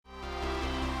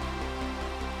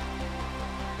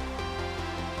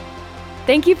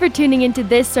Thank you for tuning into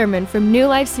this sermon from New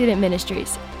Life Student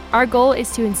Ministries. Our goal is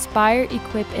to inspire,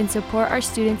 equip, and support our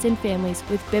students and families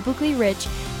with biblically rich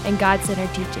and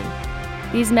God-centered teaching.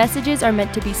 These messages are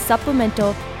meant to be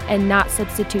supplemental and not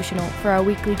substitutional for our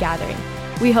weekly gathering.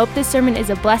 We hope this sermon is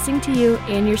a blessing to you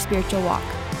and your spiritual walk.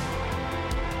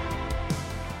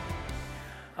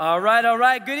 All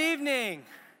right. Good evening.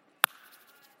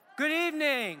 Good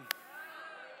evening.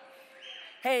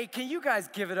 Hey, can you guys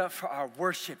give it up for our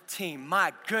worship team?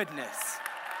 My goodness.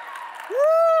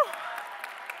 Woo!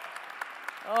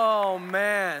 Oh,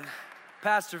 man.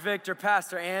 Pastor Victor,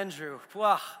 Pastor Andrew.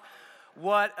 Wow,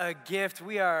 what a gift.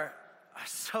 We are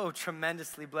so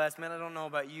tremendously blessed. Man, I don't know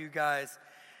about you guys,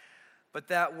 but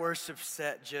that worship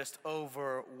set just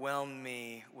overwhelmed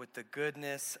me with the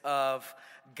goodness of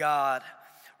God.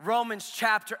 Romans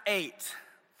chapter 8.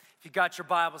 If you got your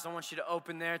Bibles, I want you to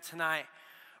open there tonight.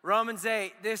 Romans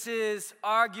 8, this is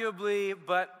arguably,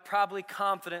 but probably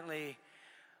confidently,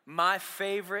 my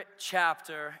favorite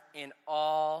chapter in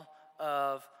all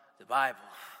of the Bible.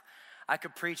 I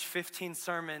could preach 15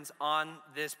 sermons on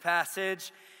this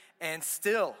passage and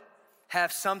still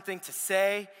have something to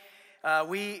say.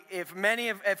 If many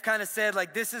have kind of said,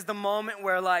 like, this is the moment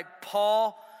where, like,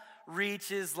 Paul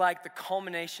reaches, like, the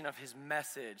culmination of his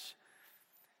message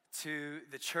to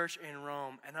the church in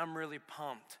Rome, and I'm really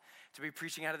pumped to be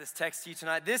preaching out of this text to you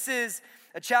tonight. This is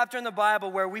a chapter in the Bible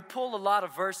where we pull a lot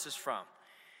of verses from.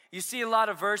 You see a lot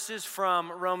of verses from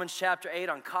Romans chapter 8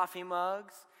 on coffee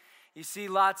mugs. You see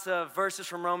lots of verses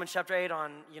from Romans chapter 8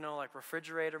 on, like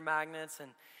refrigerator magnets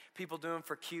and people doing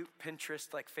for cute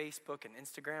Pinterest, like Facebook and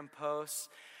Instagram posts.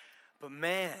 But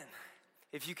man,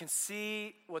 if you can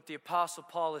see what the Apostle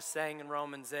Paul is saying in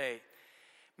Romans 8,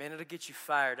 man, it'll get you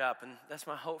fired up. And that's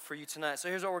my hope for you tonight. So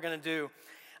here's what we're going to do.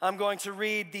 I'm going to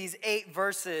read these 8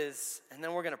 verses, and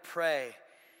then we're going to pray,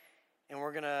 and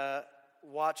we're going to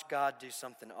watch God do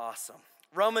something awesome.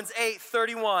 Romans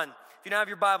 8:31. If you don't have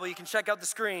your Bible, you can check out the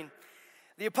screen.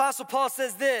 The Apostle Paul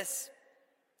says this: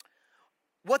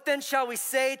 "What then shall we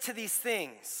say to these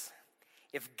things?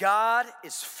 If God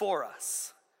is for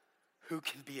us, who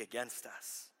can be against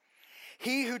us?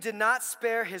 He who did not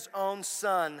spare his own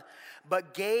son,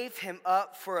 but gave him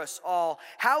up for us all,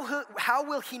 how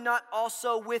will he not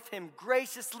also with him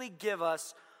graciously give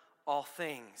us all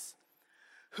things?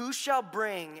 Who shall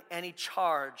bring any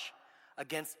charge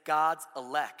against God's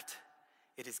elect?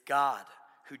 It is God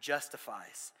who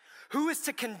justifies. Who is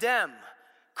to condemn?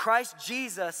 Christ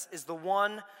Jesus is the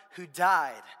one who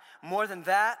died. More than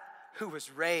that, who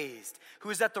was raised, who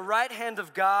is at the right hand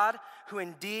of God, who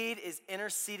indeed is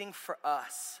interceding for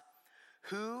us.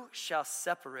 Who shall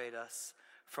separate us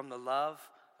from the love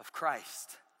of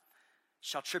Christ?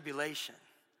 Shall tribulation,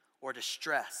 or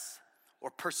distress,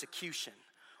 or persecution,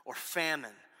 or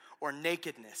famine, or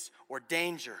nakedness, or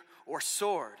danger, or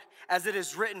sword? As it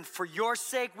is written, for your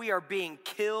sake we are being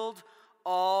killed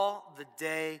all the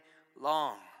day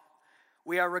long.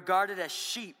 We are regarded as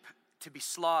sheep to be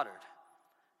slaughtered.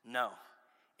 No,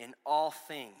 in all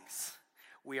things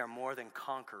we are more than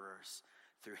conquerors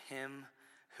through him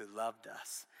who loved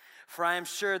us. For I am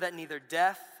sure that neither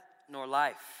death nor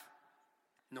life,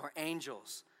 nor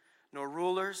angels, nor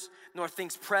rulers, nor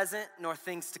things present, nor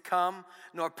things to come,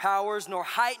 nor powers, nor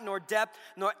height, nor depth,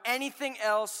 nor anything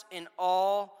else in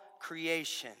all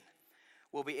creation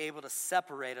will be able to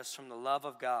separate us from the love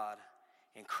of God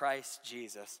in Christ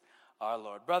Jesus our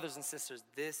Lord." Brothers and sisters,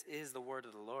 this is the word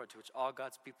of the Lord, to which all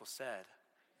God's people said,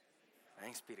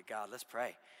 thanks be to God. Let's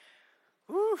pray.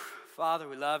 Woo. Father,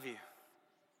 we love you.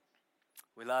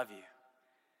 We love you.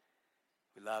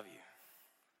 We love you.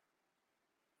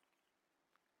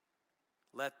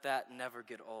 Let that never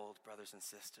get old, brothers and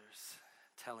sisters,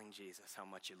 telling Jesus how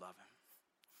much you love him.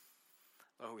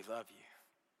 Lord, we love you.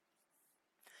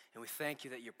 And we thank you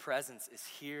that your presence is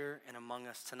here and among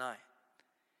us tonight.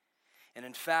 And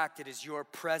in fact, it is your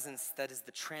presence that is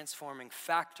the transforming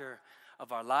factor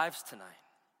of our lives tonight.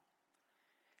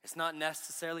 It's not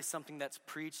necessarily something that's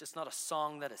preached. It's not a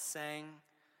song that is sang.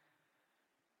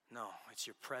 No, it's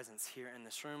your presence here in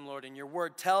this room, Lord. And your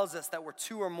word tells us that where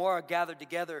 2 or more are gathered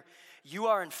together, you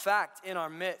are in fact in our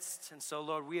midst. And so,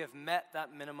 Lord, we have met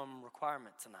that minimum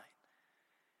requirement tonight.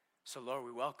 So, Lord,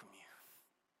 we welcome you.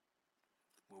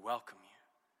 We welcome you.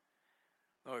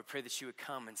 Lord, we pray that you would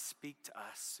come and speak to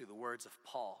us through the words of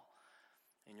Paul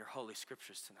in your holy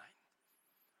scriptures tonight.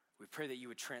 We pray that you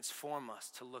would transform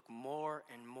us to look more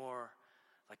and more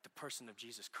like the person of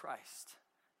Jesus Christ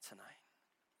tonight.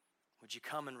 Would you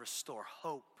come and restore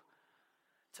hope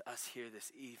to us here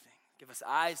this evening? Give us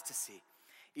eyes to see,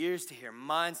 ears to hear,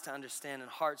 minds to understand, and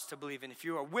hearts to believe. And if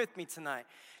you are with me tonight,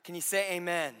 can you say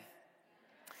amen?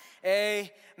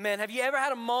 Amen. Have you ever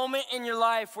had a moment in your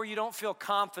life where you don't feel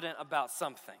confident about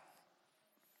something?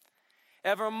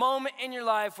 Ever a moment in your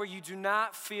life where you do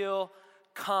not feel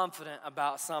confident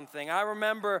about something? I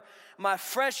remember my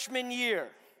freshman year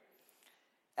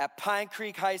at Pine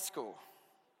Creek High School.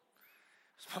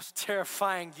 It was the most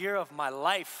terrifying year of my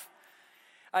life.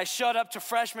 I showed up to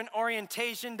freshman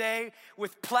orientation day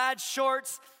with plaid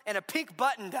shorts and a pink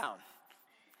button down.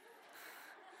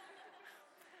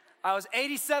 I was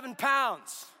 87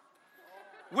 pounds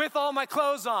with all my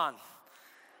clothes on.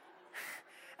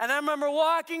 And I remember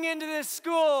walking into this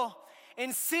school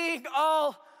and seeing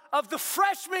all of the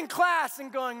freshman class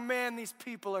and going, man, these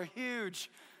people are huge.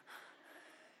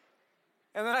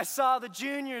 And then I saw the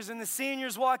juniors and the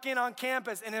seniors walk in on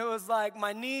campus, and it was like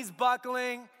my knees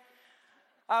buckling.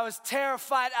 I was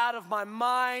terrified out of my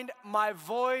mind. My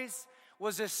voice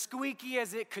was as squeaky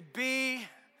as it could be.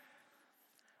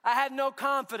 I had no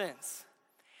confidence.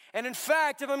 And in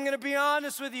fact, if I'm gonna be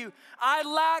honest with you, I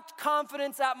lacked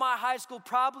confidence at my high school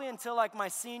probably until like my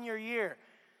senior year.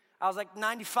 I was like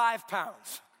 95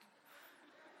 pounds.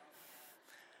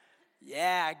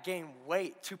 Yeah, I gained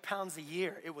weight, 2 pounds a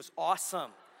year. It was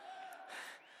awesome.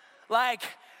 Like,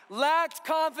 lacked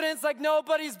confidence like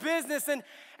nobody's business. And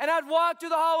I'd walk through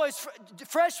the hallways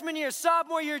freshman year,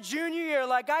 sophomore year, junior year,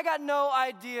 like I got no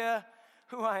idea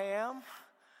who I am.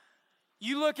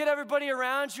 You look at everybody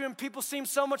around you and people seem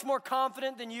so much more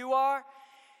confident than you are.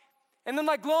 And then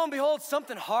like lo and behold,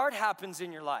 something hard happens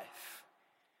in your life.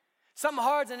 Something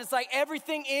hard, and it's like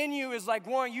everything in you is like,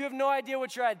 Warren, you have no idea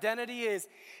what your identity is.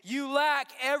 You lack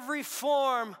every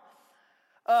form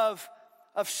of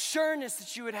sureness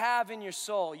that you would have in your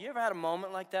soul. You ever had a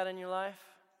moment like that in your life?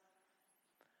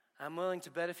 I'm willing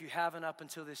to bet if you haven't up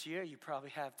until this year, you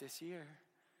probably have this year,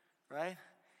 right?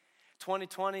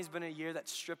 2020 has been a year that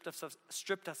stripped us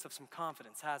of some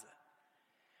confidence, has it?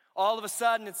 All of a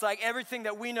sudden, it's like everything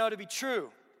that we know to be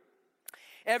true,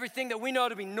 everything that we know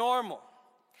to be normal,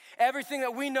 everything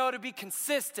that we know to be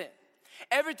consistent,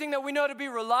 everything that we know to be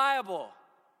reliable,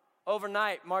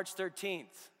 overnight, March 13th,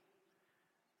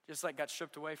 just like got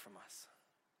stripped away from us.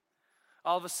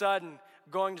 All of a sudden,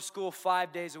 going to school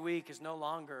 5 days a week is no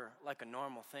longer like a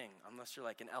normal thing, unless you're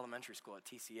like in elementary school at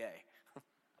TCA,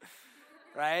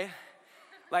 right?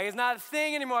 Like it's not a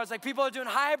thing anymore. It's like people are doing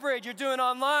hybrid, you're doing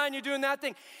online, you're doing that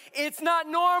thing. It's not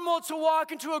normal to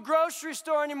walk into a grocery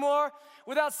store anymore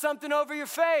without something over your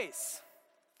face.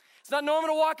 It's not normal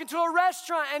to walk into a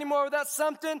restaurant anymore without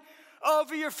something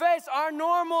over your face. Our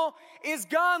normal is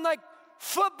gone, like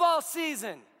football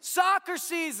season, soccer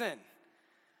season.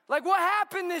 Like what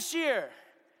happened this year?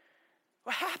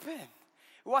 What happened?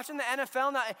 We're watching the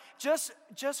NFL now, just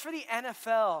for the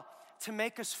NFL to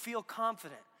make us feel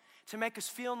confident, to make us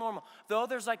feel normal. Though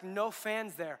there's like no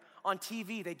fans there, on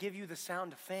TV they give you the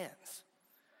sound of fans.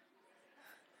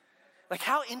 Like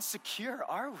how insecure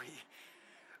are we?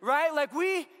 Right? Like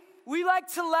we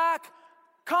like to lack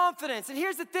confidence. And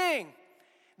here's the thing,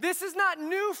 this is not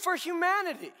new for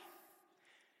humanity.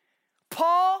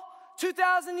 Paul,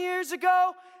 2,000 years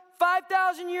ago,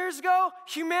 5,000 years ago,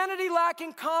 humanity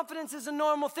lacking confidence is a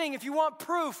normal thing. If you want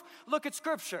proof, look at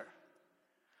Scripture.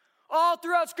 All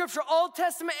throughout Scripture, Old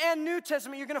Testament and New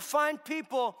Testament, you're gonna find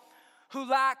people who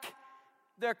lack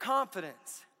their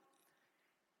confidence.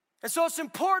 And so it's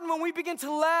important when we begin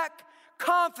to lack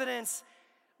confidence,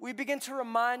 we begin to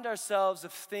remind ourselves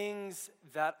of things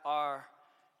that are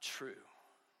true.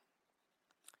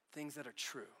 Things that are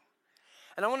true.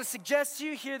 And I want to suggest to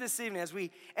you here this evening as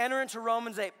we enter into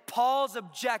Romans 8, Paul's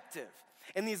objective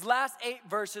in these last 8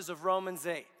 verses of Romans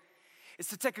 8 is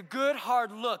to take a good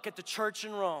hard look at the church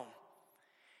in Rome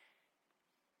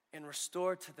and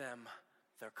restore to them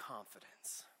their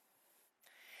confidence.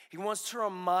 He wants to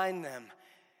remind them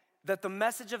that the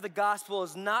message of the gospel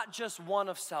is not just one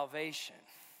of salvation,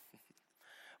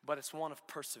 but it's one of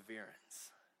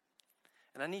perseverance.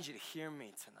 And I need you to hear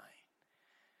me tonight.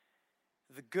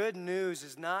 The good news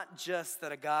is not just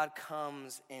that a God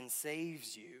comes and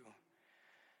saves you,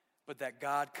 but that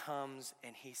God comes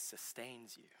and he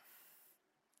sustains you.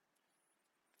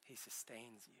 He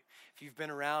sustains you. If you've been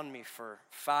around me for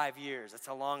 5 years, that's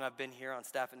how long I've been here on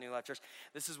staff at New Life Church.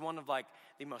 This is one of like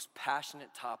the most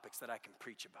passionate topics that I can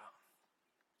preach about.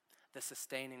 The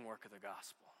sustaining work of the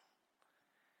gospel.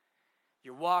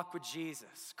 Your walk with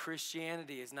Jesus,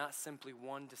 Christianity is not simply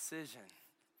one decision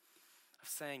of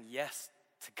saying yes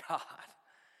to God,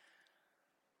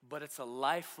 but it's a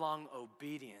lifelong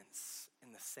obedience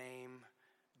in the same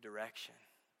direction.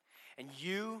 And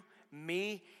you,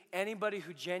 me, anybody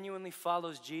who genuinely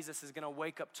follows Jesus is gonna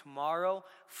wake up tomorrow,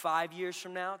 5 years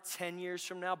from now, 10 years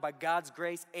from now, by God's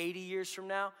grace, 80 years from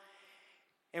now,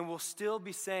 And we'll still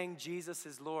be saying Jesus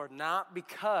is Lord, not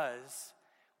because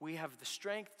we have the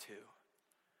strength to,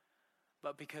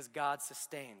 but because God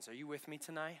sustains. Are you with me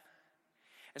tonight?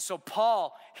 And so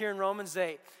Paul, here in Romans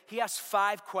 8, he asks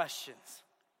 5 questions.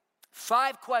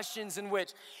 5 questions in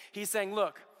which he's saying,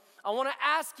 look, I want to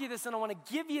ask you this and I want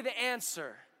to give you the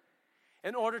answer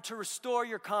in order to restore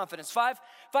your confidence. Five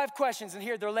questions, and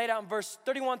here they're laid out in verse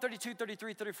 31, 32,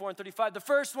 33, 34, and 35. The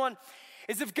first one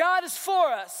is, if God is for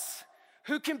us,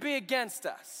 who can be against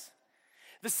us?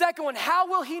 The second one, how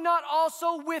will he not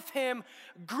also with him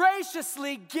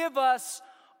graciously give us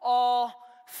all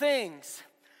things?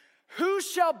 Who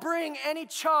shall bring any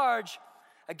charge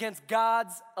against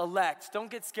God's elect?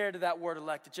 Don't get scared of that word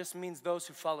elect. It just means those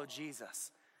who follow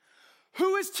Jesus.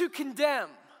 Who is to condemn?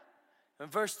 In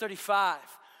verse 35,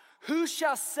 who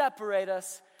shall separate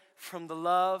us from the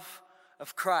love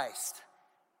of Christ?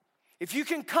 If you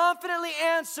can confidently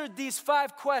answer these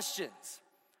 5 questions,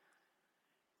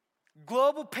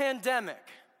 global pandemic,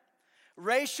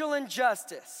 racial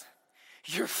injustice,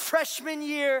 your freshman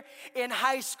year in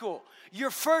high school,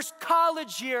 your first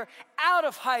college year out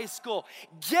of high school,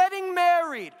 getting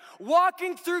married,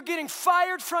 walking through getting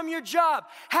fired from your job,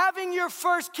 having your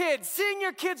first kid, seeing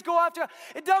your kids go off to,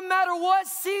 it doesn't matter what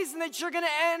season that you're gonna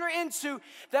enter into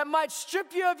that might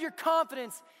strip you of your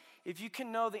confidence. If you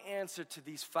can know the answer to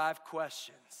these 5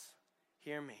 questions,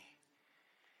 hear me.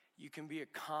 You can be a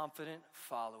confident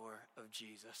follower of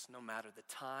Jesus no matter the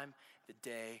time, the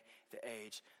day, the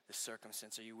age, the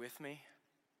circumstance. Are you with me?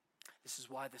 This is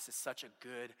why this is such a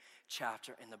good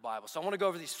chapter in the Bible. So I want to go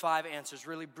over these 5 answers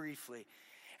really briefly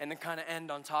and then kind of end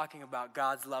on talking about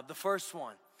God's love. The first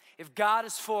one, if God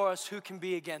is for us, who can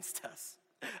be against us?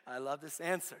 I love this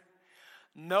answer.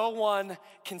 No one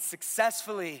can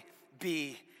successfully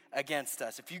be against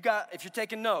us. If you're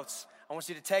taking notes, I want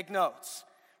you to take notes.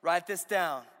 Write this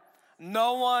down.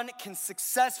 No one can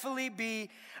successfully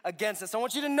be against us. I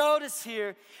want you to notice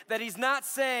here that he's not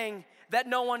saying that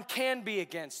no one can be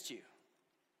against you.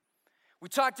 We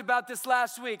talked about this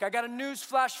last week. I got a news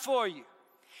flash for you.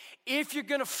 If you're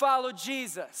gonna follow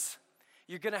Jesus,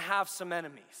 you're gonna have some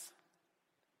enemies.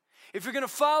 If you're gonna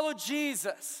follow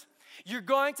Jesus, you're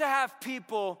going to have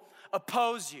people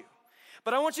oppose you.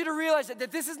 But I want you to realize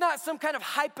that this is not some kind of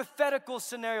hypothetical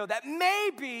scenario that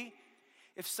maybe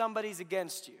if somebody's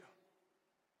against you,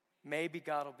 maybe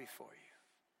God will be for you.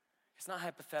 It's not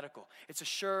hypothetical. It's a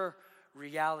sure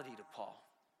reality to Paul.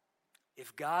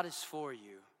 If God is for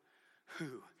you,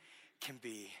 who can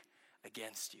be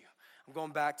against you? I'm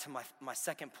going back to my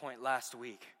second point last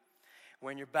week.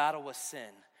 When your battle was sin,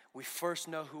 we first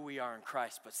know who we are in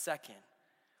Christ, but second,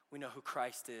 we know who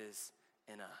Christ is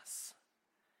in us.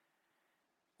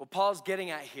 What Paul's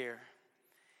getting at here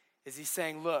is he's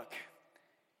saying, look,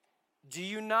 do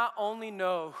you not only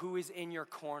know who is in your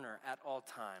corner at all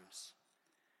times,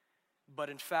 but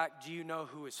in fact, do you know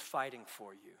who is fighting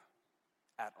for you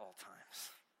at all times?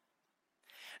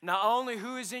 Not only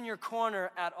who is in your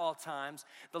corner at all times,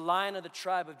 the Lion of the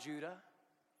tribe of Judah,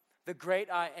 the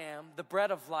great I am, the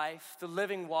bread of life, the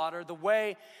living water, the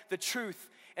way, the truth,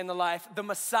 and the life, the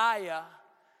Messiah,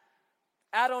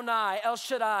 Adonai, El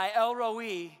Shaddai, El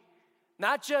Roi,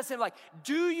 not just him, like,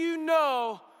 do you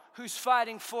know who's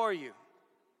fighting for you?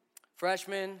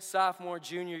 Freshman, sophomore,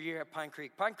 junior year at Pine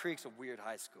Creek. Pine Creek's a weird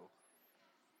high school.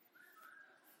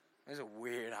 It's a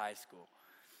weird high school.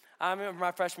 I remember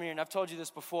my freshman year, and I've told you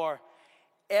this before,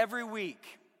 every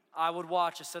week I would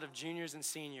watch a set of juniors and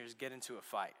seniors get into a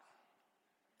fight.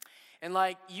 And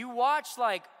like you watch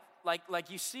like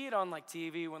you see it on like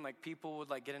TV when like people would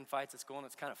like get in fights at school and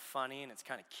it's kind of funny and it's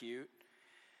kind of cute.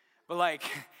 But like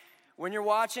when you're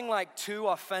watching like 2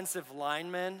 offensive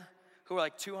linemen who are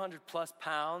like 200 plus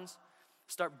pounds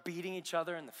start beating each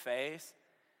other in the face,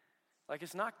 like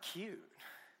it's not cute.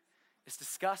 It's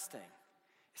disgusting.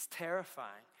 It's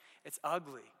terrifying. It's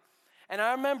ugly. And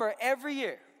I remember every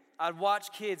year I'd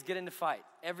watch kids get into fight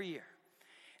every year.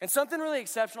 And something really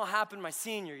exceptional happened my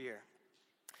senior year.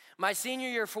 My senior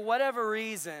year, for whatever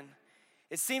reason,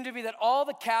 it seemed to be that all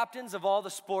the captains of all the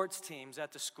sports teams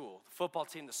at the school, the football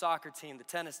team, the soccer team, the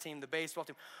tennis team, the baseball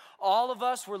team, all of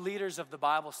us were leaders of the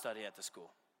Bible study at the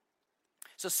school.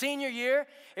 So senior year,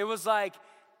 it was like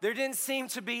there didn't seem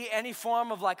to be any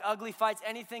form of like ugly fights,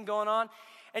 anything going on.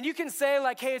 And you can say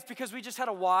like, hey, it's because we just had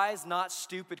a wise, not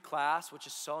stupid class, which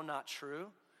is so not true.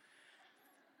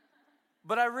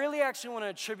 But I really actually want to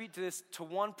attribute this to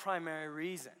one primary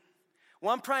reason.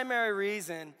 One primary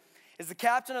reason is the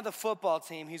captain of the football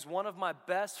team. He's one of my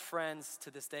best friends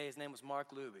to this day. His name was Mark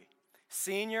Luby.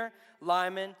 Senior,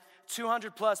 lineman,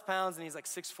 200 plus pounds, and he's like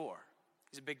 6'4".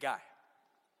 He's a big guy.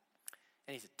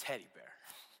 And he's a teddy bear.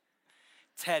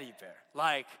 teddy bear.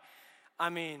 Like, I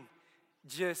mean,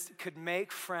 just could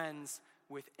make friends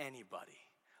with anybody.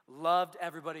 Loved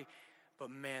everybody. But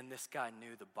man, this guy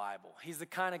knew the Bible. He's the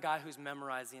kind of guy who's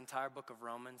memorized the entire book of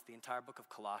Romans, the entire book of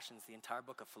Colossians, the entire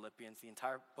book of Philippians, the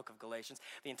entire book of Galatians,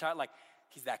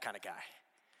 he's that kind of guy.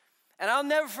 And I'll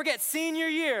never forget, senior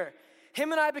year,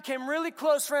 him and I became really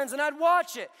close friends, and I'd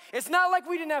watch it. It's not like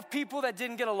we didn't have people that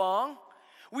didn't get along.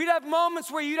 We'd have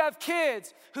moments where you'd have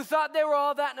kids who thought they were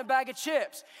all that in a bag of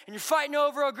chips. And you're fighting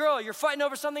over a girl, you're fighting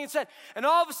over something instead. And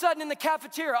all of a sudden in the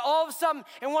cafeteria, all of a sudden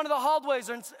in one of the hallways,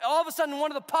 or all of a sudden in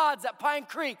one of the pods at Pine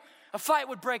Creek, a fight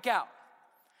would break out.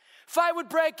 Fight would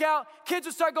break out, kids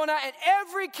would start going out, and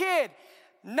every kid,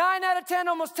 9 out of 10,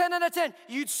 almost 10 out of 10,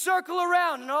 you'd circle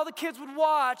around and all the kids would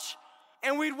watch,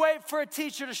 and we'd wait for a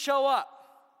teacher to show up.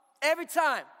 Every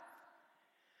time.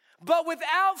 But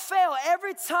without fail,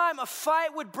 every time a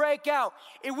fight would break out,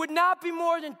 it would not be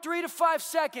more than 3 to 5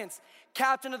 seconds.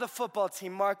 Captain of the football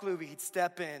team, Mark Luby, he'd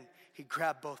step in, he'd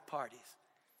grab both parties,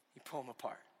 he'd pull them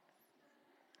apart.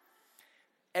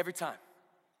 Every time,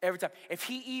 every time. If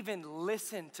he even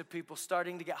listened to people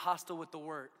starting to get hostile with the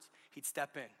words, he'd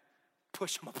step in,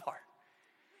 push them apart.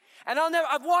 And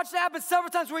I've watched it happen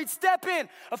several times where he'd step in,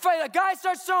 a guy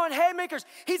starts throwing haymakers,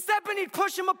 he'd step in, he'd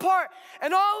push him apart,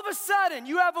 and all of a sudden,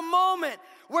 you have a moment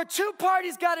where two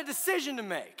parties got a decision to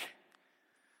make.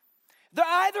 They're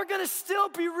either gonna still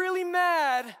be really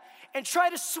mad and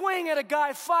try to swing at a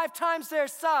guy 5 times their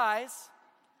size,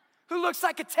 who looks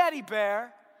like a teddy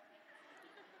bear,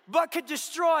 but could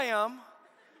destroy him,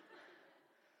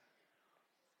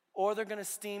 or they're gonna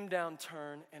steam down,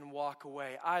 turn, and walk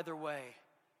away. Either way,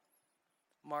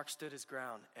 Mark stood his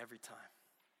ground every time.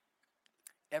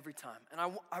 Every time.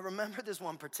 And I remember this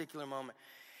one particular moment.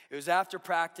 It was after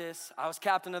practice. I was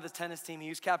captain of the tennis team. He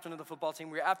was captain of the football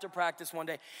team. We were after practice one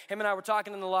day. Him and I were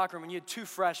talking in the locker room, and you had two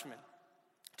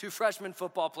freshman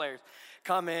football players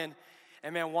come in.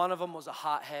 And man, one of them was a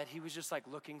hothead. He was just like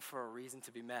looking for a reason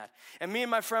to be mad. And me and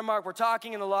my friend Mark were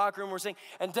talking in the locker room. We're sitting,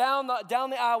 and down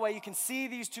the aisleway, you can see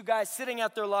these two guys sitting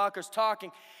at their lockers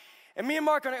talking. And me and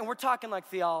Mark, and we're talking like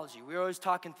theology. We're always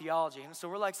talking theology. And so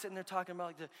we're like sitting there talking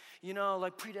about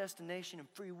like predestination and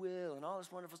free will and all this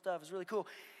wonderful stuff. It's really cool.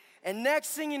 And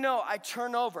next thing you know, I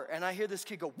turn over and I hear this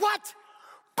kid go, "What?"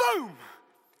 Boom!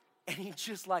 And he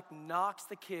just like knocks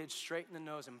the kid straight in the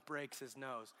nose and breaks his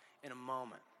nose in a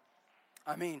moment.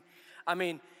 I mean,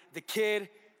 the kid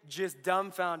just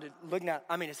dumbfounded, looking at,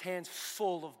 his hands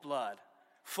full of blood,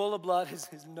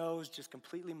 his nose just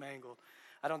completely mangled.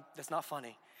 That's not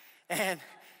funny. And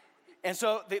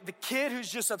so the kid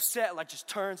who's just upset, like just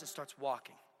turns and starts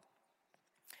walking.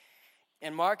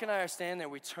 And Mark and I are standing there,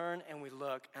 we turn and we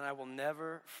look, and I will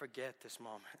never forget this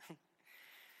moment.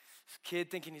 This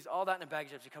kid thinking he's all that in a bag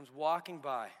of chips, he comes walking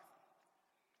by,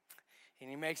 and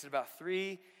he makes it about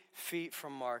 3 feet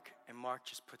from Mark, and Mark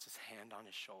just puts his hand on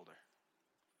his shoulder.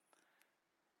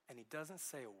 And he doesn't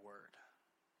say a word.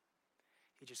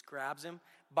 He just grabs him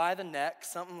by the neck,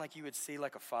 something like you would see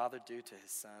like a father do to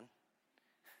his son.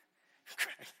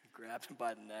 Grabs him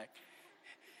by the neck.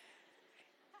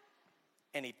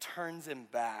 And he turns him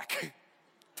back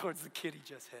towards the kid he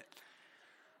just hit.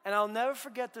 And I'll never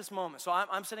forget this moment. So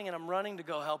I'm sitting and I'm running to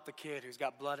go help the kid who's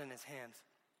got blood in his hands.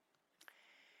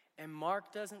 And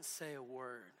Mark doesn't say a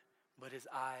word, but his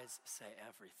eyes say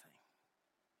everything.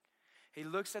 He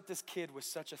looks at this kid with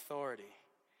such authority,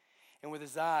 and with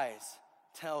his eyes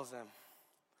tells him,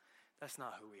 "That's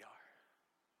not who we are.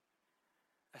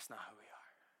 That's not who we are."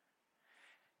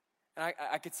 And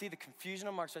I could see the confusion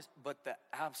on Mark's face, but the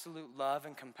absolute love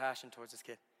and compassion towards this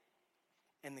kid.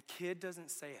 And the kid doesn't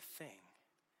say a thing,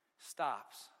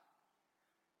 stops,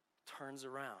 turns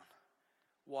around,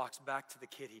 walks back to the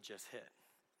kid he just hit.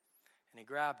 And he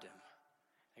grabbed him.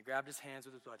 He grabbed his hands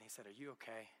with his blood, and he said, "Are you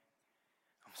okay?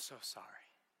 I'm so sorry.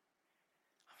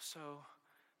 I'm so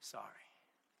sorry."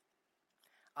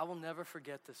 I will never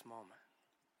forget this moment.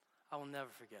 I will never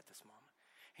forget this moment.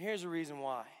 Here's the reason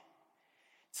why.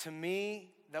 To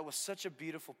me, that was such a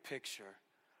beautiful picture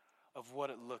of what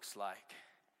it looks like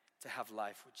to have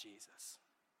life with Jesus.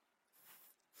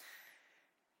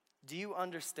 Do you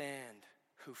understand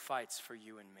who fights for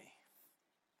you and me?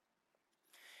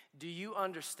 Do you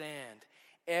understand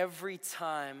every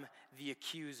time the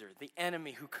accuser, the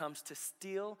enemy who comes to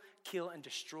steal, kill, and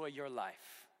destroy your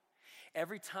life,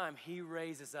 every time he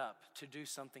raises up to do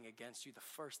something against you, the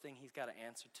first thing he's got to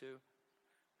answer to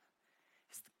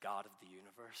is the God of the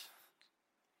universe?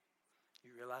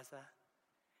 You realize that?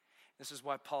 This is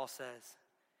why Paul says,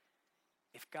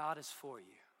 if God is for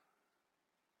you,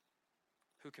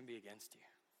 who can be against you?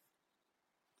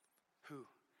 Who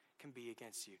can be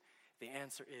against you? The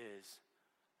answer is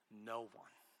no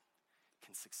one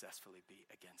can successfully be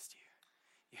against you.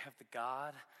 You have the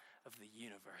God of the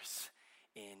universe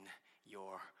in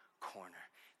your corner.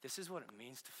 This is what it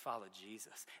means to follow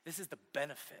Jesus. This is the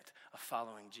benefit of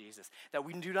following Jesus, that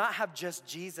we do not have just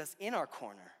Jesus in our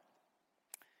corner.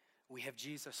 We have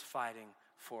Jesus fighting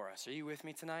for us. Are you with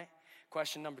me tonight?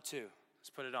 Question number 2. Let's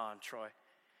put it on, Troy.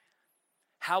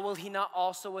 How will he not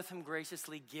also with him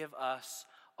graciously give us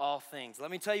all things?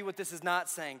 Let me tell you what this is not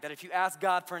saying, that if you ask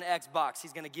God for an Xbox,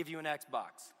 he's going to give you an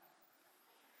Xbox.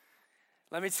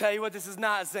 Let me tell you what this is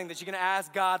not saying, that you're going to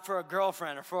ask God for a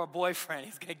girlfriend or for a boyfriend.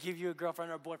 He's going to give you a girlfriend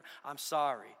or a boyfriend. I'm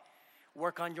sorry.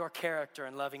 Work on your character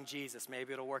and loving Jesus.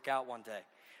 Maybe it'll work out one day,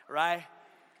 right?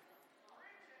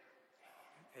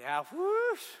 Yeah,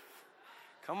 whoosh.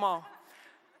 Come on.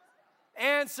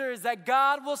 Answer is that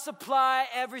God will supply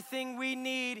everything we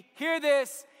need. Hear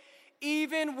this,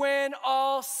 even when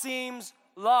all seems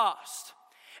lost.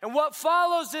 And what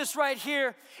follows this right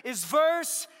here is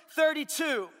verse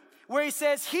 32, where he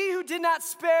says, he who did not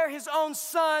spare his own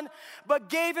son, but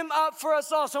gave him up for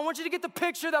us all. So I want you to get the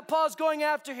picture that Paul's going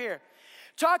after here.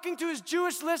 Talking to his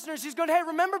Jewish listeners, he's going, hey,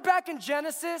 remember back in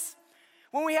Genesis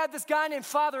when we had this guy named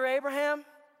Father Abraham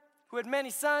who had many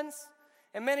sons?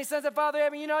 And many sons of Father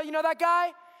Abraham, you know that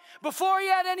guy? Before he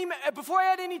had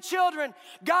any children,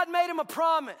 God made him a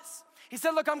promise. He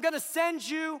said, look, I'm going to send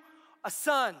you a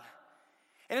son.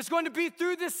 And it's going to be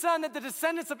through this son that the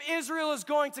descendants of Israel is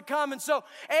going to come. And so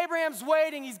Abraham's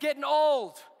waiting. He's getting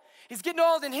old.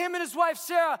 And him and his wife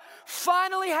Sarah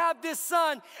finally have this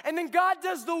son. And then God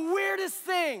does the weirdest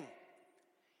thing.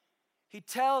 He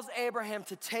tells Abraham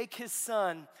to take his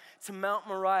son to Mount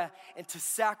Moriah and to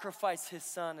sacrifice his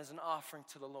son as an offering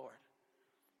to the Lord.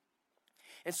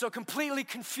 And so completely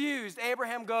confused,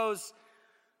 Abraham goes,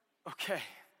 okay,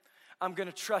 I'm going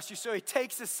to trust you. So he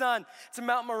takes his son to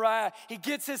Mount Moriah. He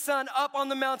gets his son up on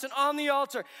the mountain, on the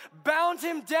altar, bound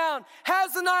him down,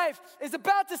 has the knife, is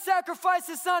about to sacrifice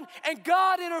his son, and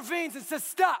God intervenes and says,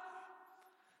 stop.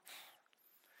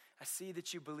 I see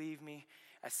that you believe me.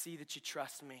 I see that you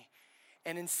trust me.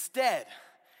 And instead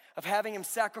of having him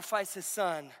sacrifice his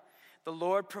son, the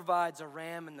Lord provides a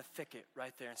ram in the thicket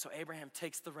right there. And so Abraham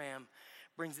takes the ram,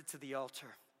 brings it to the altar,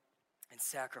 and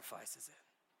sacrifices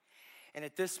it. And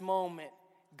at this moment,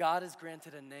 God has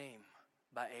granted a name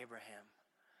by Abraham,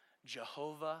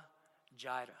 Jehovah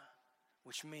Jireh,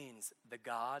 which means the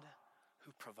God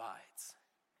who provides.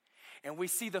 And we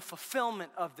see the fulfillment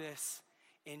of this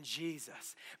in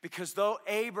Jesus. Because though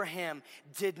Abraham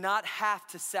did not have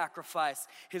to sacrifice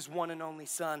his one and only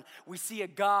son, we see a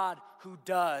God who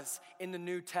does in the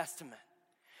New Testament.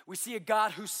 We see a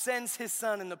God who sends his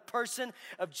son in the person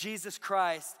of Jesus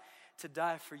Christ to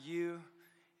die for you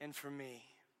and for me.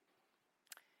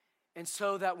 And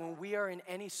so that when we are in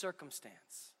any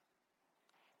circumstance,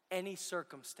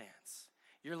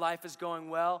 your life is going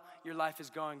well, your life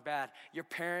is going bad. Your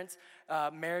parents'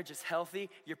 marriage is healthy,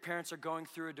 your parents are going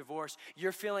through a divorce.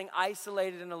 You're feeling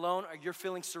isolated and alone, or you're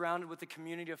feeling surrounded with the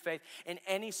community of faith. In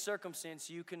any circumstance,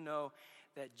 you can know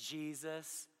that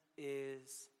Jesus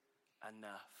is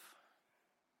enough.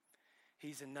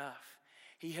 He's enough.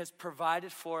 He has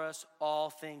provided for us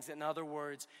all things. In other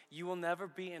words, you will never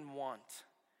be in want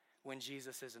when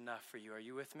Jesus is enough for you. Are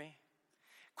you with me?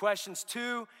 Questions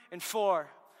 2 and 4.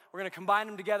 We're going to combine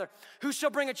them together. Who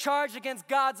shall bring a charge against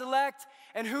God's elect,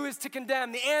 and who is to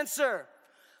condemn? The answer,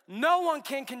 no one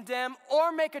can condemn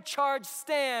or make a charge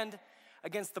stand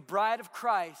against the bride of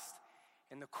Christ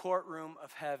in the courtroom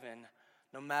of heaven,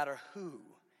 no matter who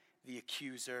the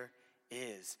accuser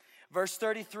is. Verse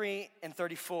 33 and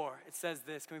 34, it says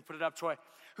this. Can we put it up, Troy?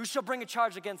 Who shall bring a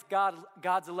charge against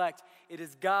God's elect? It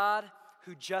is God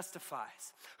who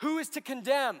justifies. Who is to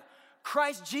condemn?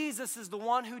 Christ Jesus is the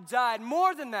one who died.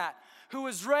 More than that, who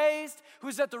was raised, who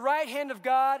is at the right hand of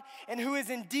God, and who is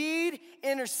indeed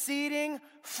interceding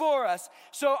for us.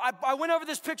 So I went over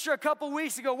this picture a couple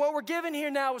weeks ago. What we're given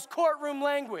here now is courtroom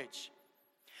language.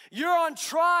 You're on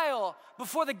trial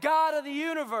before the God of the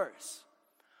universe.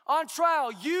 On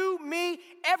trial, you, me,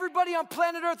 everybody on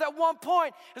planet Earth at one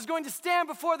point is going to stand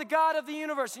before the God of the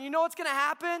universe. And you know what's going to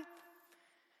happen?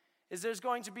 Is there's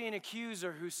going to be an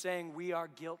accuser who's saying we are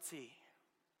guilty.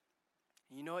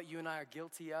 And you know what you and I are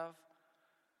guilty of?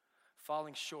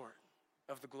 Falling short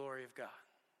of the glory of God.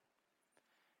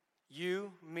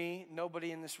 You, me,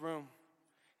 nobody in this room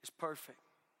is perfect.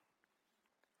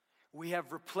 We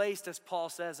have replaced, as Paul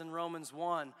says in Romans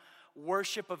 1,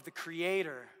 worship of the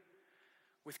Creator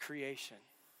with creation.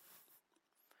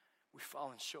 We've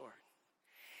fallen short.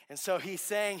 And so he's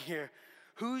saying here,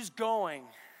 who's going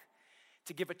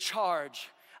to give a charge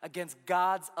against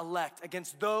God's elect,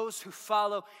 against those who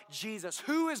follow Jesus.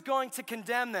 Who is going to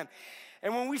condemn them?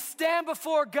 And when we stand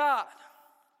before God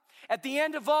at the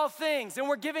end of all things, and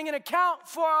we're giving an account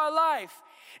for our life,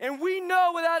 and we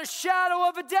know without a shadow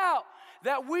of a doubt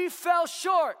that we fell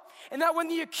short, and that when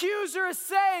the accuser is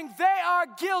saying they are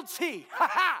guilty,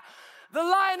 the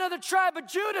Lion of the tribe of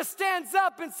Judah stands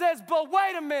up and says, but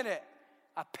wait a minute,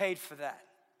 I paid for that.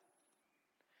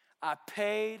 I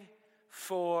paid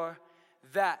for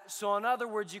that. So in other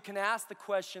words, you can ask the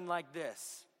question like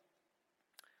this: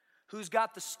 who's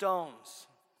got the stones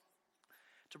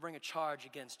to bring a charge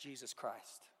against Jesus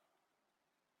Christ?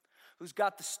 Who's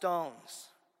got the stones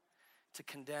to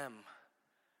condemn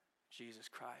Jesus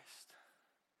Christ?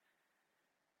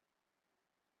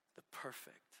 The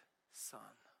perfect Son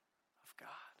of God.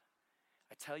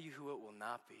 I tell you who it will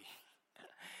not be.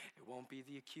 It won't be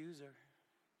the accuser.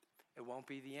 It won't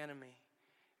be the enemy.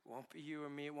 It won't be you or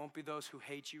me. It won't be those who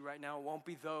hate you right now. It won't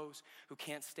be those who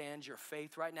can't stand your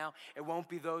faith right now. It won't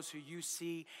be those who you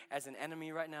see as an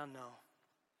enemy right now. No.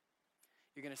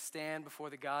 You're going to stand before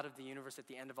the God of the universe at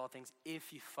the end of all things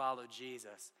if you follow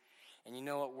Jesus. And you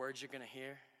know what words you're going to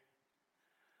hear?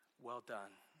 Well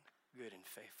done, good and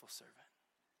faithful servant.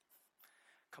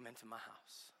 Come into my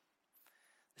house.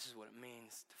 This is what it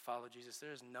means to follow Jesus.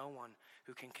 There is no one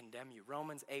who can condemn you.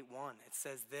 Romans 8:1, it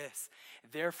says this: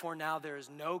 therefore now there is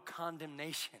no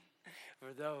condemnation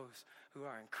for those who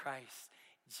are in Christ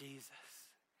Jesus.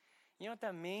 You know what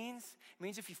that means? It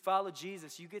means if you follow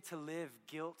Jesus, you get to live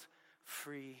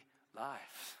guilt-free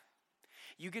life.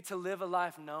 You get to live a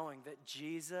life knowing that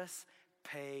Jesus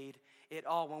paid it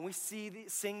all. When we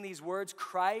sing these words,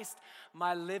 Christ,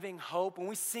 my living hope, when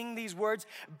we sing these words,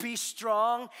 be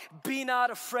strong, be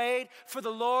not afraid, for the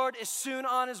Lord is soon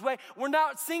on his way, we're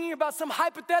not singing about some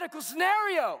hypothetical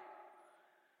scenario.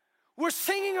 We're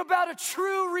singing about a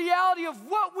true reality of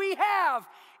what we have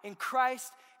in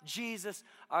Christ Jesus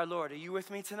our Lord. Are you with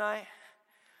me tonight?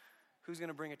 Who's going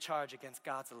to bring a charge against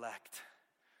God's elect?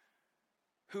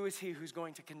 Who is he who's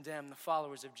going to condemn the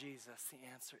followers of Jesus? The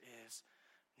answer is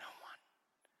no one.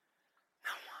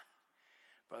 No one.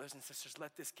 Brothers and sisters,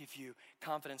 let this give you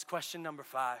confidence. Question number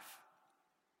 5.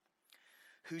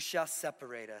 Who shall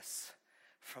separate us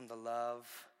from the love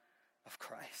of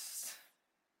Christ?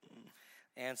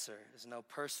 Answer is no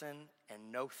person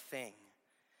and no thing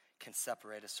can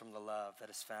separate us from the love that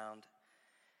is found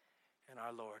in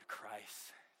our Lord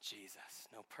Christ Jesus.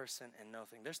 No person and no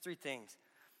thing. There's 3 things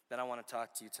that I want to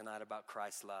talk to you tonight about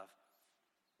Christ's love.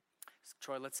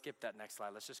 Troy, let's skip that next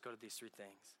slide. Let's just go to these 3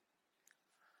 things.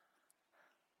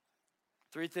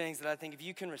 3 things that I think if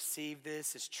you can receive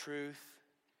this as truth,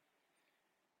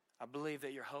 I believe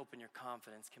that your hope and your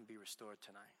confidence can be restored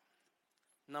tonight.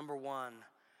 Number 1,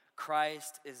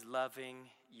 Christ is loving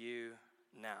you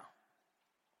now.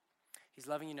 He's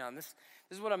loving you now. And this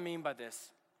is what I mean by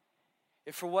this.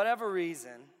 If for whatever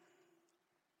reason,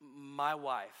 my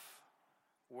wife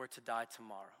were to die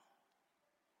tomorrow.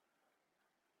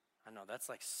 I know, that's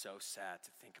like so sad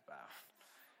to think about.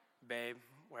 Babe,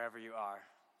 wherever you are,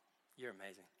 you're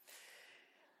amazing.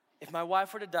 If my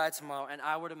wife were to die tomorrow and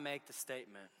I were to make the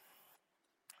statement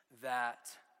that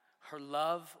her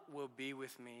love will be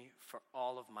with me for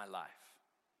all of my life.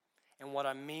 And what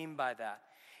I mean by that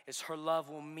is her love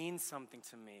will mean something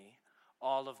to me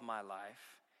all of my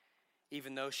life,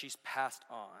 even though she's passed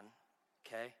on,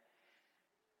 okay?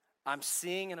 I'm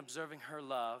seeing and observing her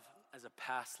love as a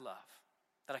past love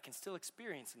that I can still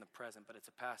experience in the present, but it's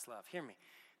a past love. Hear me.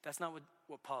 That's not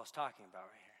what Paul is talking about right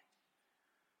here.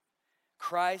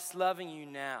 Christ loving you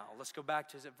now. Let's go back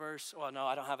to, is it verse, oh no,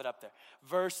 I don't have it up there.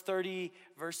 Verse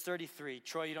 33.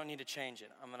 Troy, you don't need to change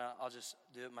it. I'll just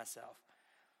do it myself.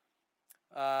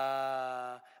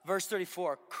 Verse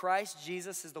 34, Christ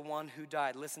Jesus is the one who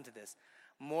died. Listen to this.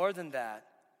 More than that,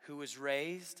 who was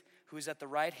raised, who is at the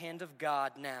right hand of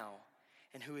God now,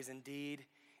 and who is indeed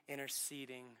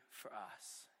interceding for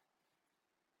us.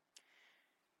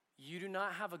 You do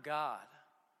not have a God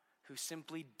who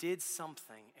simply did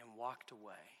something and walked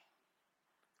away.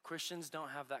 Christians don't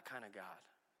have that kind of God.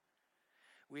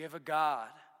 We have a God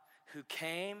who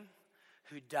came,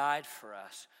 who died for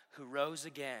us, who rose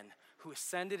again, who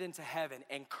ascended into heaven,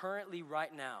 and currently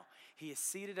right now, he is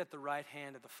seated at the right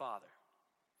hand of the Father.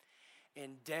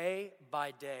 And day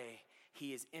by day,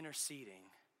 he is interceding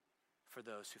for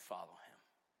those who follow him.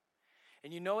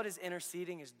 And you know what his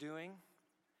interceding is doing?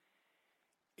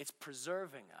 It's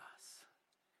preserving us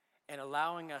and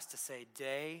allowing us to say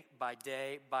day by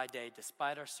day by day,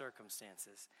 despite our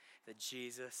circumstances, that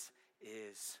Jesus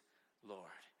is Lord.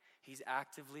 He's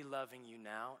actively loving you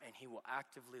now, and he will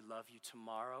actively love you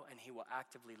tomorrow, and he will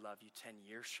actively love you 10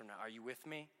 years from now. Are you with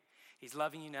me? He's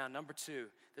loving you now. Number 2,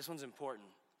 this one's important.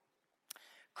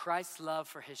 Christ's love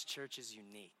for his church is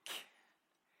unique.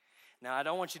 Now, I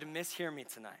don't want you to mishear me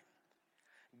tonight.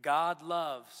 God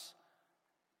loves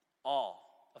all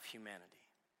of humanity.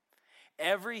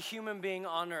 Every human being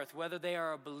on earth, whether they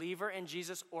are a believer in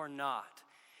Jesus or not,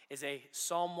 is a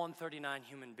Psalm 139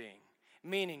 human being,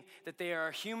 meaning that they are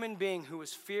a human being who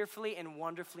was fearfully and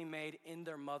wonderfully made in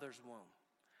their mother's womb,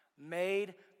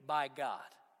 made by God,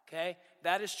 okay?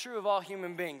 That is true of all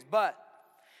human beings, but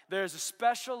there's a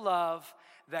special love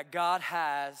that God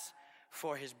has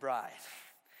for his bride.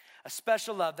 A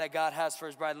special love that God has for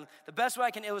his bride. The best way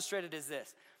I can illustrate it is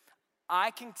this.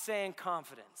 I can say in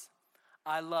confidence,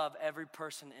 I love every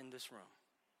person in this room.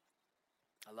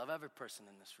 I love every person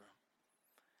in this room.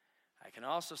 I can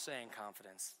also say in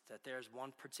confidence that there's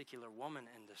one particular woman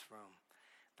in this room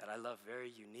that I love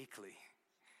very uniquely,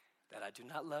 that I do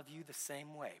not love you the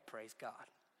same way, praise God.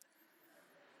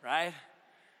 Right?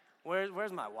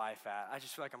 Where's my wife at? I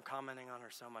just feel like I'm commenting on her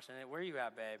so much. Where are you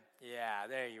at, babe? Yeah,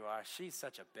 there you are. She's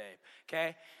such a babe,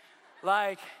 okay?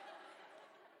 Like,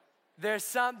 there's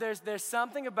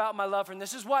something about my love for her. And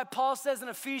this is why Paul says in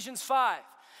Ephesians 5,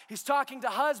 he's talking to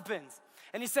husbands,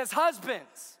 and he says,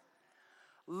 husbands,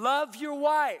 love your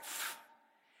wife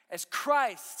as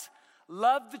Christ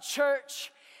loved the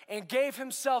church and gave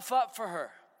himself up for her.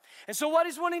 And so what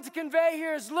he's wanting to convey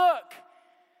here is, look,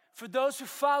 for those who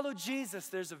follow Jesus,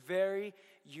 there's a very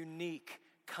unique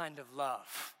kind of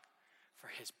love for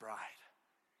his bride.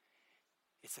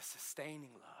 It's a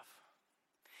sustaining love.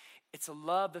 It's a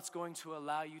love that's going to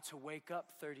allow you to wake up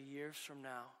 30 years from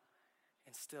now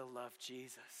and still love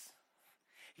Jesus.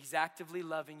 He's actively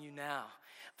loving you now.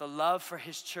 The love for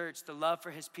his church, the love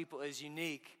for his people is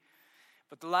unique.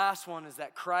 But the last one is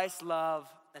that Christ's love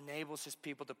enables his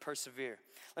people to persevere.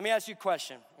 Let me ask you a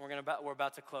question. We're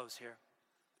about to close here.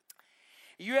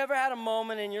 You ever had a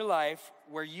moment in your life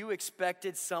where you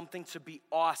expected something to be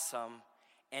awesome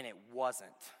and it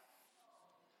wasn't?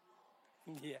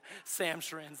 Yeah, Sam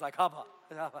Shrin's like, hubba.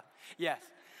 Yes.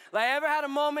 Like, ever had a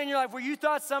moment in your life where you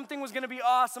thought something was going to be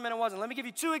awesome and it wasn't? Let me give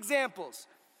you 2 examples.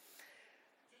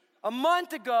 A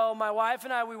month ago, my wife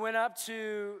and I, we went up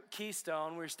to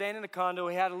Keystone. We were staying in a condo.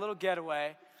 We had a little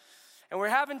getaway. And we're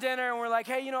having dinner, and we're like,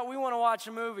 hey, you know what? We want to watch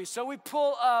a movie. So we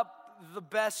pull up the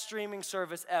best streaming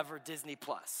service ever, Disney+.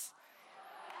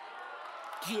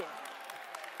 Yeah.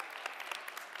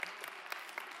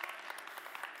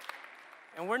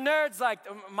 And we're nerds, like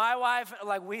my wife,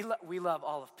 like we love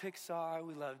all of Pixar,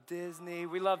 we love Disney,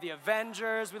 we love the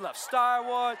Avengers, we love Star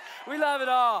Wars, we love it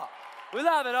all. We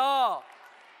love it all.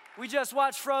 We just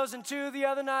watched Frozen 2 the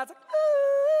other night. It's like,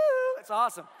 ooh, it's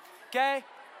awesome, okay?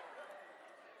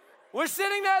 We're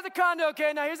sitting there at the condo,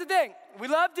 okay? Now here's the thing. We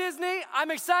love Disney.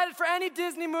 I'm excited for any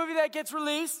Disney movie that gets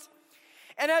released.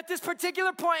 And at this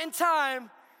particular point in time,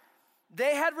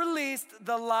 they had released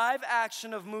the live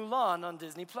action of Mulan on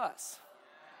Disney+.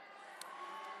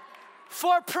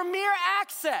 For premiere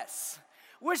access,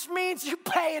 which means you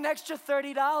pay an extra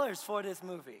 $30 for this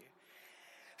movie.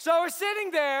 So we're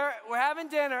sitting there, we're having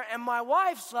dinner, and my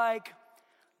wife's like,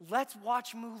 let's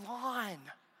watch Mulan.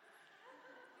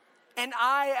 And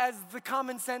I, as the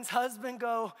common sense husband,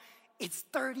 go, it's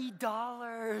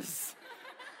 $30.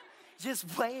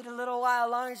 Just wait a little while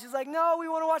longer. She's like, no, we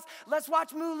want to watch, let's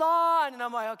watch Mulan. And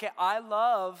I'm like, okay, I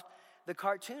love the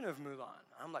cartoon of Mulan.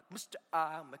 I'm like, Mr.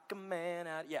 I'll make a man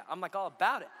out. Yeah, I'm like all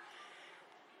about it.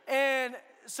 And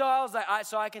so I was like,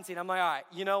 so I can see it. I'm like, all right,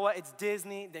 you know what? It's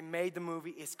Disney. They made the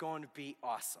movie. It's going to be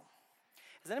awesome.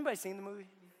 Has anybody seen the movie?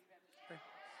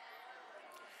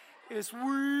 It's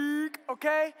weak,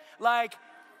 okay? Like,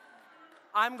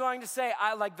 I'm going to say,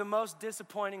 I like the most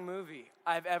disappointing movie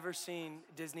I've ever seen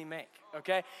Disney make,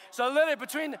 okay? So literally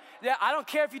I don't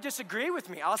care if you disagree with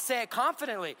me. I'll say it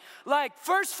confidently. Like,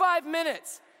 first 5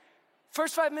 minutes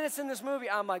in this movie,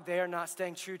 I'm like, they are not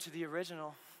staying true to the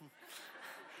original.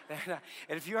 And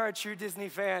if you are a true Disney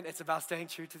fan, it's about staying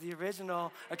true to the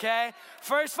original, okay?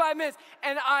 First 5 minutes.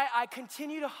 And I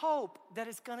continue to hope that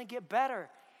it's gonna get better.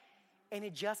 And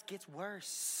it just gets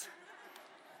worse.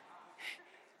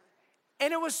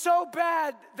 And it was so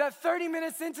bad that 30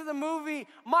 minutes into the movie,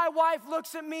 my wife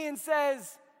looks at me and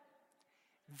says,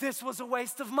 this was a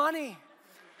waste of money.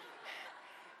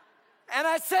 And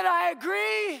I said, I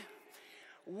agree.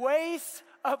 Waste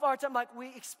of our time. Like, we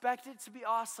expected it to be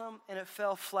awesome and it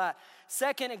fell flat.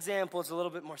 Second example is a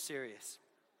little bit more serious.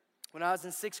 When I was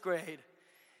in 6th grade,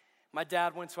 my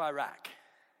dad went to Iraq.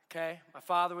 Okay, my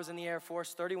father was in the Air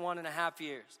Force 31 and a half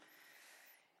years.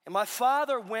 And my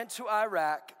father went to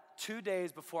Iraq 2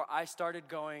 days before I started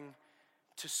going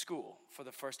to school for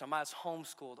the first time. I was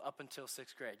homeschooled up until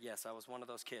 6th grade. Yes, I was one of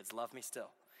those kids. Love me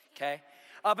still, okay?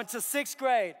 Up until 6th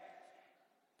grade.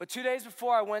 But 2 days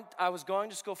before I was going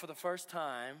to school for the first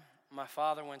time, my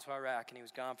father went to Iraq, and he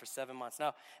was gone for 7 months.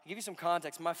 Now, to give you some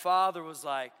context, my father was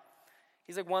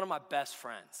he's like one of my best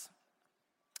friends.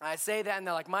 I say that, and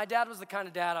they're like, my dad was the kind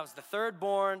of dad, I was the third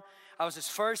born, I was his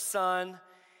first son,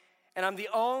 and I'm the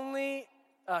only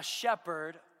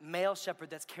male shepherd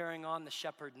that's carrying on the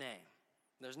shepherd name.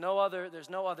 There's no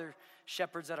other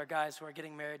shepherds that are guys who are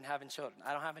getting married and having children.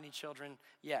 I don't have any children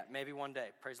yet, maybe one day,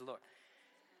 praise the Lord.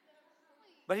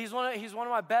 But he's one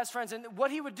of my best friends, and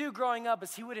what he would do growing up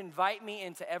is he would invite me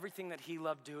into everything that he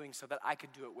loved doing so that I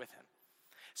could do it with him.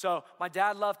 So my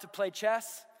dad loved to play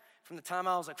chess. From the time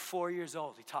I was 4 years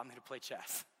old, he taught me to play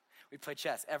chess. We played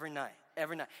chess every night.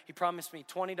 He promised me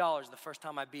 $20 the first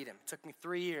time I beat him. It took me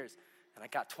 3 years, and I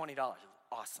got $20. It was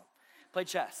awesome. Played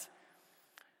chess.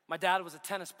 My dad was a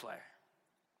tennis player.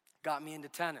 Got me into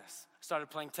tennis. I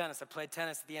started playing tennis. I played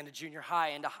tennis at the end of junior high,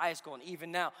 into high school, and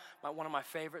even now, one of my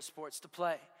favorite sports to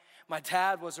play. My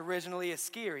dad was originally a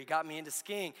skier. He got me into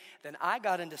skiing. Then I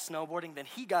got into snowboarding. Then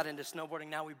he got into snowboarding.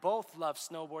 Now we both love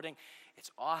snowboarding.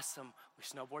 It's awesome. We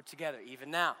snowboard together, even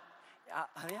now.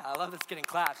 Yeah, I love this getting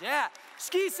claps. Yeah,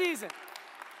 ski season.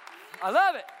 I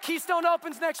love it. Keystone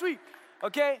opens next week,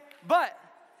 okay? But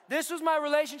this was my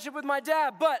relationship with my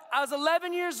dad. But I was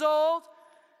 11 years old.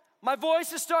 My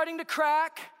voice is starting to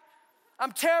crack.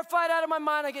 I'm terrified out of my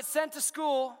mind. I get sent to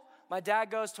school. My dad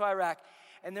goes to Iraq.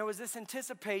 And there was this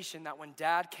anticipation that when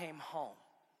dad came home,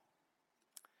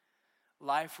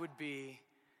 life would be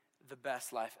the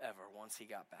best life ever once he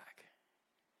got back.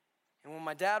 And when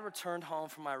my dad returned home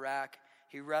from Iraq,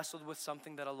 he wrestled with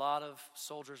something that a lot of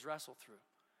soldiers wrestle through,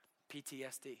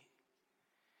 PTSD.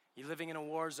 You're living in a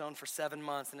war zone for 7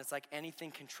 months, and it's like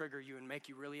anything can trigger you and make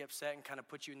you really upset and kind of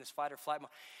put you in this fight or flight mode.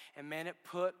 And man, it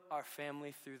put our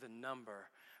family through the number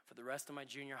for the rest of my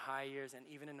junior high years and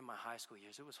even into my high school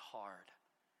years. It was hard.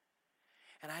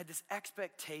 And I had this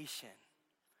expectation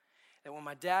that when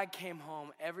my dad came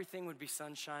home, everything would be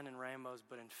sunshine and rainbows,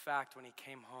 but in fact, when he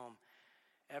came home,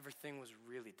 everything was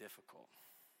really difficult.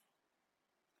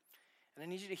 And I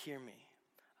need you to hear me.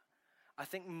 I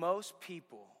think most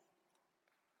people,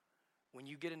 when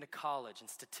you get into college, and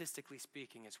statistically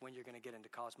speaking, it's when you're going to get into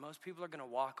college, most people are going to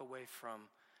walk away from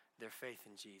their faith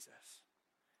in Jesus.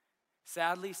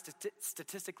 Sadly,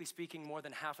 statistically speaking, more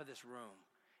than half of this room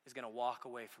is going to walk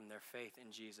away from their faith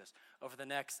in Jesus over the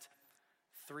next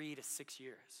 3 to 6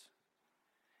 years.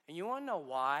 And you want to know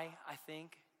why, I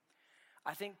think?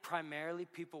 I think primarily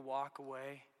people walk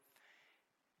away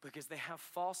because they have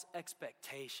false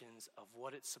expectations of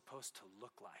what it's supposed to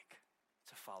look like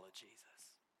to follow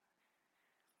Jesus.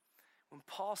 When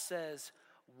Paul says,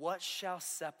 "What shall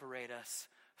separate us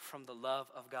from the love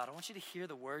of God?" I want you to hear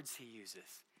the words he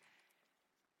uses.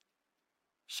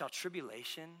 Shall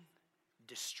tribulation,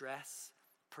 distress,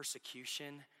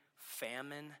 persecution,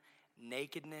 famine,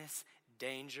 nakedness,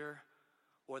 danger,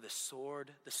 or the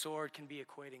sword can be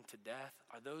equating to death.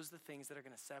 Are those the things that are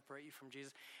going to separate you from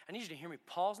Jesus? I need you to hear me.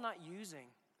 Paul's not using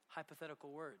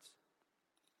hypothetical words.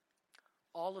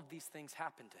 All of these things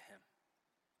happen to him.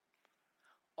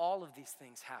 All of these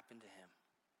things happen to him.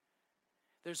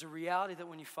 There's a reality that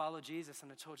when you follow Jesus,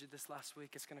 and I told you this last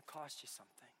week, it's going to cost you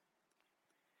something.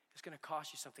 It's going to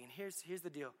cost you something. And here's the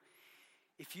deal.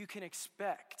 If you can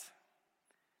expect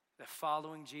that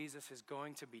following Jesus is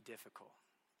going to be difficult,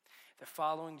 that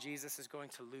following Jesus is going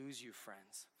to lose you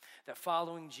friends, that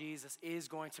following Jesus is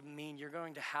going to mean you're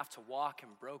going to have to walk in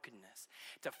brokenness,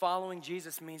 that following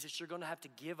Jesus means that you're going to have to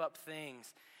give up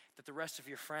things that the rest of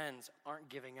your friends aren't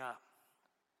giving up.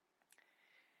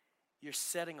 You're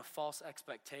setting a false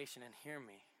expectation, and hear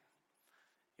me,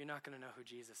 you're not going to know who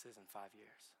Jesus is in 5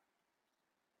 years.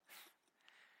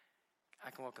 I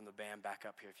can welcome the band back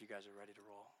up here if you guys are ready to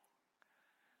roll.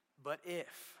 But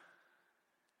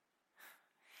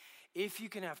if you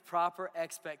can have proper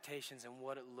expectations in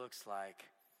what it looks like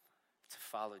to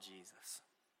follow Jesus,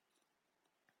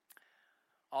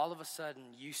 all of a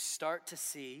sudden you start to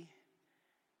see,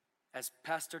 as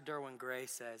Pastor Derwin Gray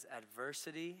says,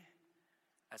 adversity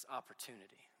as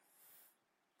opportunity.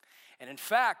 And in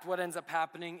fact, what ends up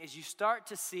happening is you start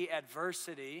to see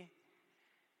adversity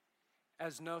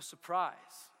as no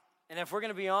surprise. And if we're going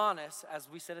to be honest, as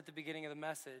we said at the beginning of the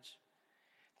message,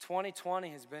 2020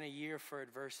 has been a year for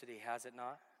adversity, has it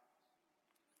not?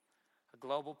 A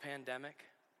global pandemic,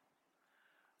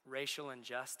 racial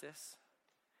injustice.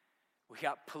 We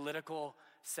got political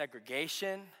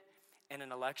segregation and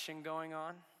an election going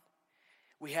on.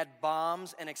 We had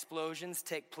bombs and explosions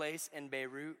take place in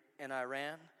Beirut in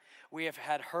Iran. We have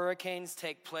had hurricanes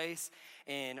take place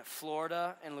in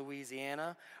Florida and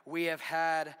Louisiana. We have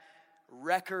had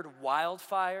record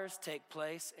wildfires take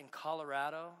place in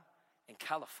Colorado and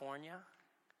California.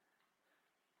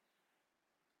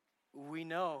 We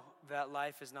know that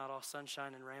life is not all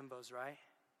sunshine and rainbows, right?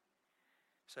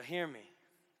 So hear me.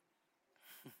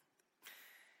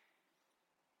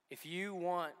 If you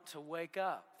want to wake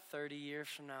up 30 years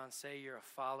from now and say you're a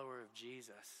follower of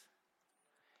Jesus,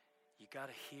 you got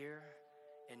to hear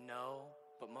and know,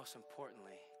 but most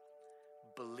importantly,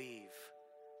 believe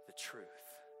the truth.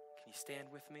 Can you stand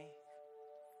with me?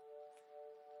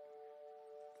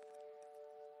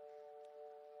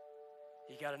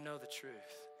 You got to know the truth.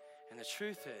 And the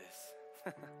truth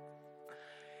is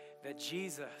that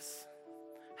Jesus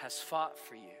has fought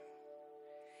for you.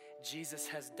 Jesus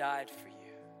has died for you.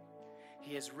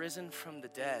 He has risen from the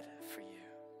dead for you.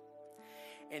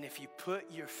 And if you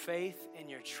put your faith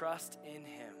and your trust in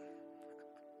him,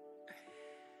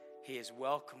 he has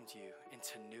welcomed you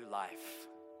into new life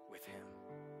with him.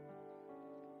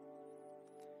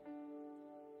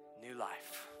 New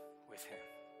life with him.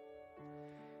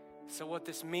 So what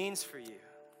this means for you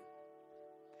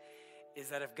is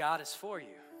that if God is for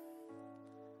you,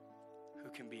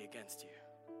 who can be against you?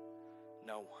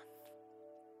 No one.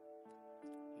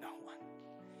 No one.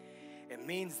 It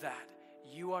means that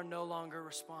you are no longer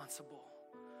responsible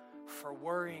for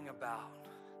worrying about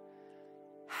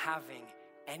having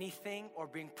anything or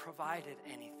being provided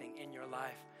anything in your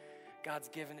life. God's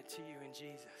given it to you in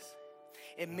Jesus.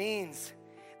 It means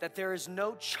that there is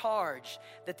no charge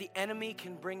that the enemy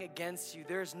can bring against you.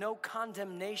 There is no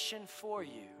condemnation for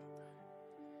you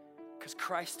because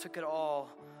Christ took it all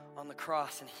on the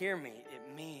cross. And hear me,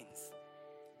 it means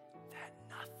that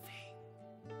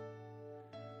nothing,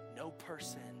 no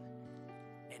person,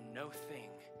 and no thing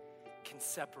can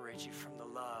separate you from the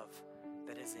love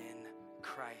that is in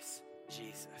Christ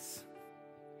Jesus.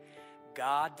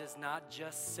 God does not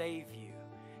just save you.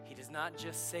 He does not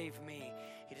just save me.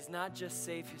 He does not just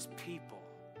save his people.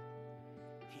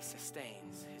 He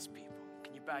sustains his people.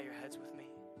 Can you bow your heads with me?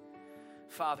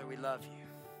 Father, we love you.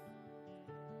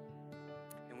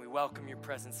 And we welcome your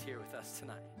presence here with us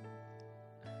tonight.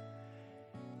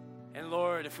 And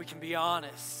Lord, if we can be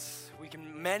honest,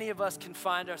 many of us can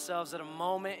find ourselves at a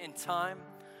moment in time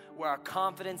where our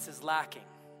confidence is lacking.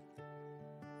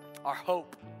 Our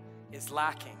hope is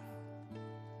lacking.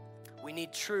 We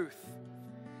need truth.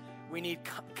 We need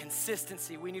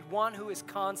consistency. We need one who is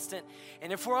constant.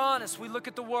 And if we're honest, we look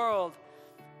at the world,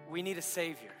 we need a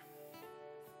Savior.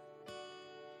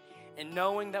 And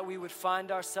knowing that we would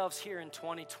find ourselves here in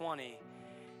 2020,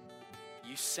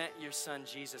 you sent your Son,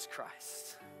 Jesus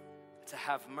Christ, to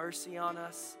have mercy on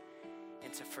us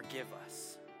and to forgive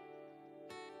us.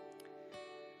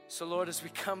 So Lord, as we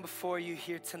come before you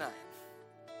here tonight,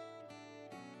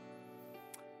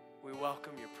 we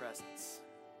welcome your presence.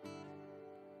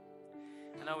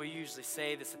 I know we usually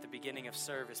say this at the beginning of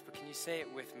service, but can you say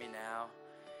it with me now?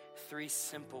 3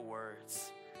 simple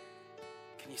words.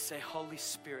 Can you say, Holy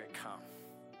Spirit, come?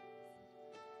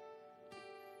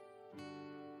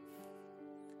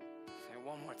 Say it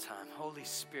one more time. Holy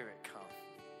Spirit, come.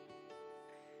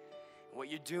 What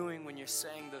you're doing when you're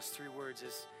saying those 3 words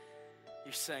is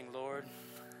you're saying, Lord,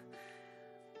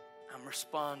 I'm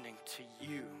responding to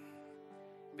you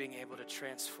being able to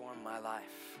transform my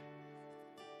life.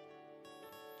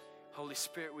 Holy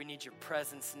Spirit, we need your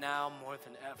presence now more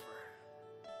than ever.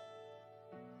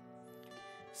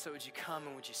 So would you come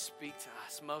and would you speak to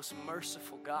us? Most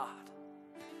merciful God,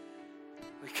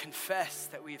 we confess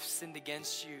that we have sinned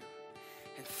against you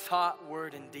in thought,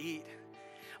 word, and deed,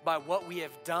 by what we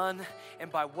have done and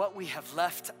by what we have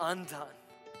left undone.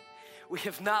 We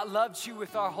have not loved you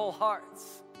with our whole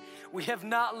hearts. We have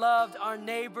not loved our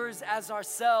neighbors as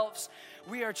ourselves.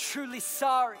 We are truly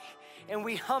sorry and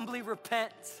we humbly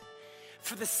repent.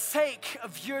 For the sake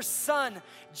of your Son,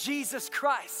 Jesus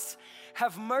Christ,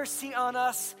 have mercy on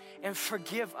us and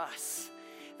forgive us,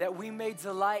 that we may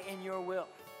delight in your will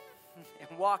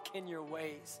and walk in your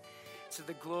ways to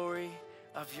the glory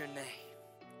of your name.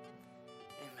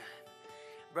 Amen.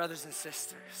 Brothers and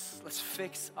sisters, let's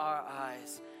fix our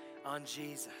eyes on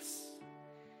Jesus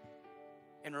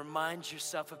and remind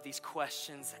yourself of these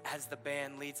questions as the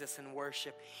band leads us in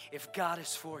worship. If God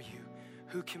is for you,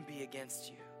 who can be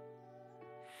against you?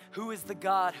 Who is the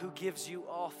God who gives you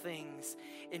all things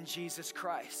in Jesus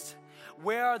Christ?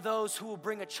 Where are those who will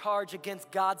bring a charge against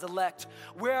God's elect?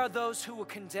 Where are those who will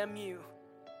condemn you?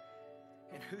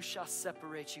 And who shall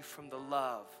separate you from the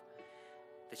love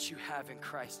that you have in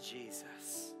Christ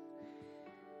Jesus?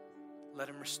 Let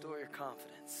him restore your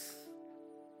confidence.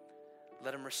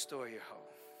 Let him restore your hope.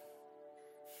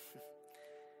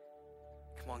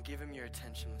 Come on, give him your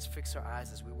attention. Let's fix our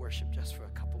eyes as we worship just for a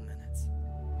couple minutes.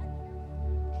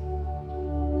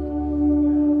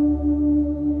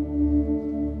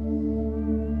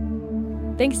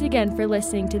 Thanks again for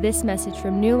listening to this message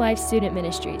from New Life Student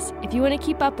Ministries. If you want to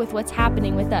keep up with what's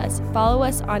happening with us, follow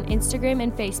us on Instagram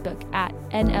and Facebook at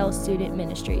NL Student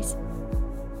Ministries.